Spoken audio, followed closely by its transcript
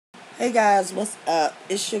Hey guys, what's up?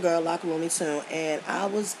 It's your girl Loony Tune, and I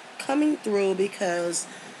was coming through because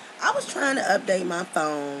I was trying to update my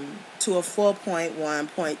phone to a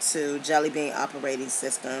 4.1.2 Jelly Bean operating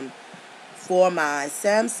system for my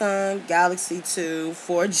Samsung Galaxy 2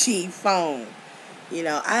 4G phone.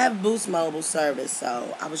 I have Boost Mobile service,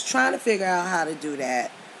 so I was trying to figure out how to do that.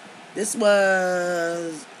 This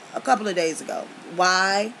was a couple of days ago.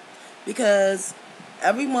 Why? Because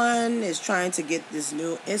everyone is trying to get this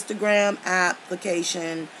new Instagram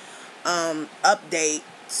application update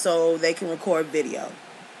so they can record video.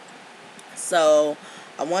 So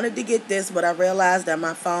I wanted to get this, but I realized that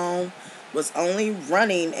my phone was only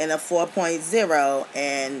running in a 4.0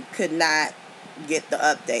 and could not get the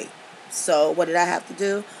update. So what did I have to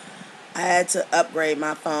do? I had to upgrade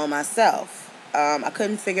my phone myself. I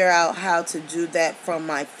couldn't figure out how to do that from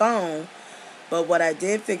my phone, but what I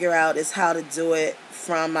did figure out is how to do it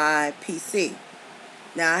from my PC.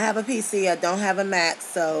 Now, I have a PC. I don't have a Mac,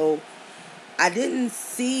 so I didn't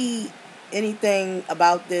see anything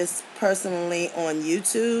about this personally on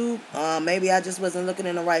YouTube. Maybe I just wasn't looking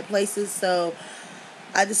in the right places, so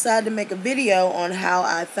I decided to make a video on how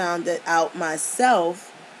I found it out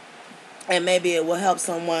myself, and maybe it will help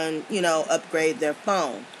someone, upgrade their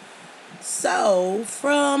phone. So,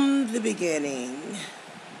 from the beginning,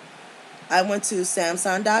 I went to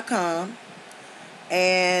Samsung.com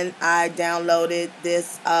and I downloaded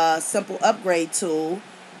this simple upgrade tool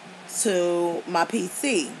to my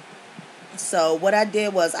PC. So what I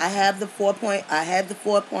did was I have the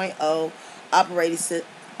 4.0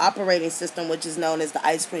 operating system, which is known as the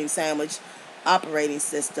ice cream sandwich operating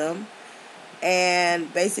system.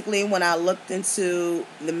 And basically, when I looked into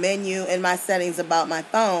the menu in my settings about my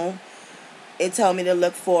phone, it told me to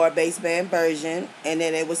look for a baseband version, and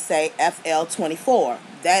then it would say FL24.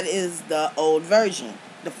 That is the old version,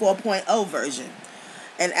 the 4.0 version.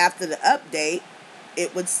 And after the update,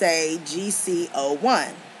 it would say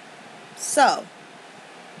GC01. So,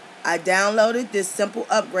 I downloaded this simple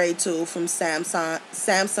upgrade tool from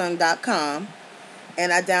Samsung.com,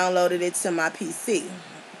 and I downloaded it to my PC.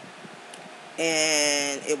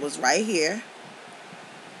 And it was right here.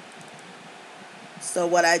 So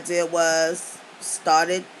what I did was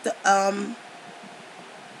started the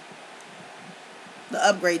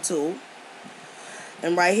upgrade tool.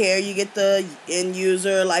 And right here you get the end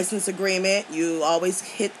user license agreement. You always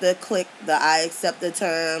hit the I accept the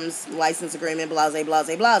terms, license agreement, blase,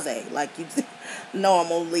 blase, blase, like you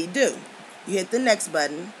normally do. You hit the next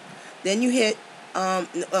button. Then you hit,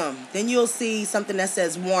 then you'll see something that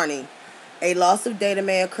says warning. A loss of data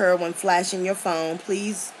may occur when flashing your phone.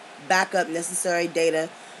 Please back up necessary data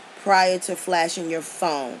prior to flashing your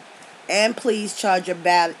phone. And please charge your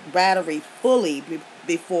battery fully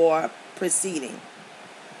before proceeding.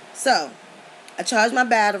 So, I charged my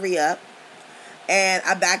battery up, and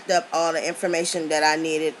I backed up all the information that I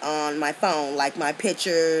needed on my phone, like my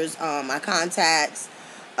pictures, my contacts,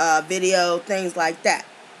 video, things like that.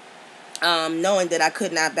 Knowing that I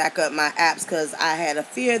could not back up my apps because I had a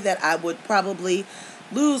fear that I would probably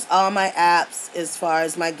lose all my apps as far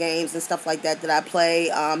as my games and stuff like that I play,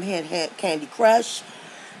 hint, Candy Crush.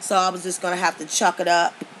 So I was just going to have to chuck it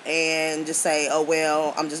up and just say, oh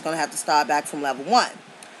well, I'm just going to have to start back from level 1.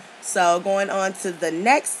 So going on to the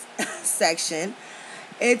next section,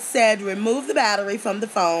 it said remove the battery from the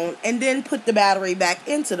phone and then put the battery back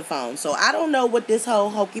into the phone. So I don't know what this whole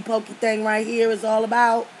hokey pokey thing right here is all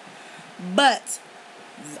about, but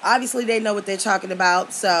obviously they know what they're talking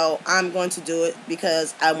about, so I'm going to do it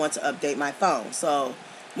because I want to update my phone. So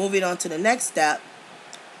moving on to the next step,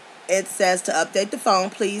 it says to update the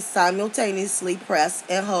phone, please simultaneously press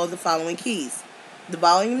and hold the following keys: the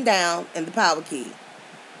volume down and the power key.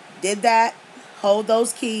 Did that. Hold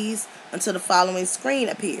those keys until the following screen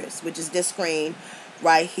appears, which is this screen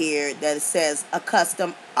right here that it says a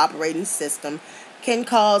custom operating system can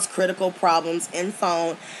cause critical problems in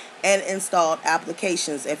phone and installed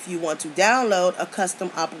applications. If you want to download a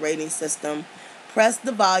custom operating system, press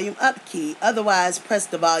the volume up key. Otherwise, press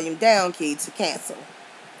the volume down key to cancel.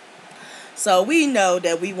 So we know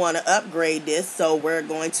that we want to upgrade this, so we're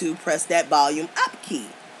going to press that volume up key.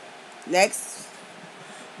 Next,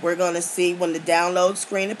 we're going to see when the download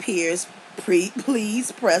screen appears,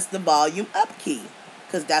 please press the volume up key,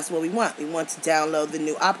 because that's what we want. We want to download the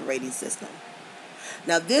new operating system.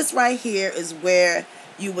 Now this right here is where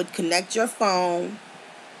you would connect your phone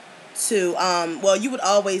to, you would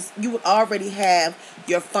already have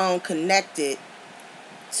your phone connected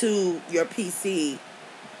to your PC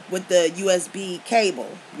with the USB cable.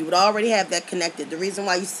 You would already have that connected. The reason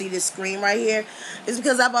why you see this screen right here is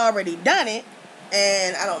because I've already done it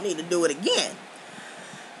and I don't need to do it again.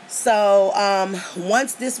 So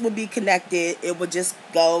once this will be connected, it will just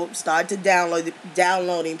start the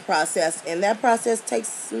downloading process, and that process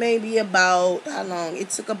takes maybe about, how long? It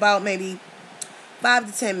took about maybe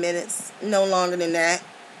 5 to 10 minutes, no longer than that.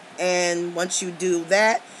 And once you do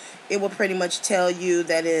that, it will pretty much tell you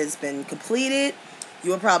that it has been completed.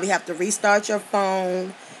 You will probably have to restart your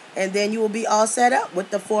phone, and then you will be all set up with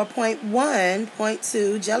the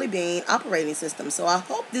 4.1.2 Jelly Bean operating system. So I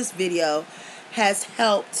hope this video has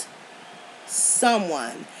helped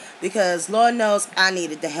someone, because Lord knows I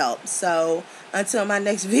needed the help. So until my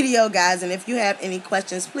next video, guys, and if you have any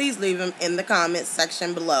questions, please leave them in the comments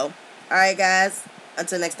section below. Alright, guys,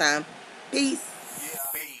 until next time, peace.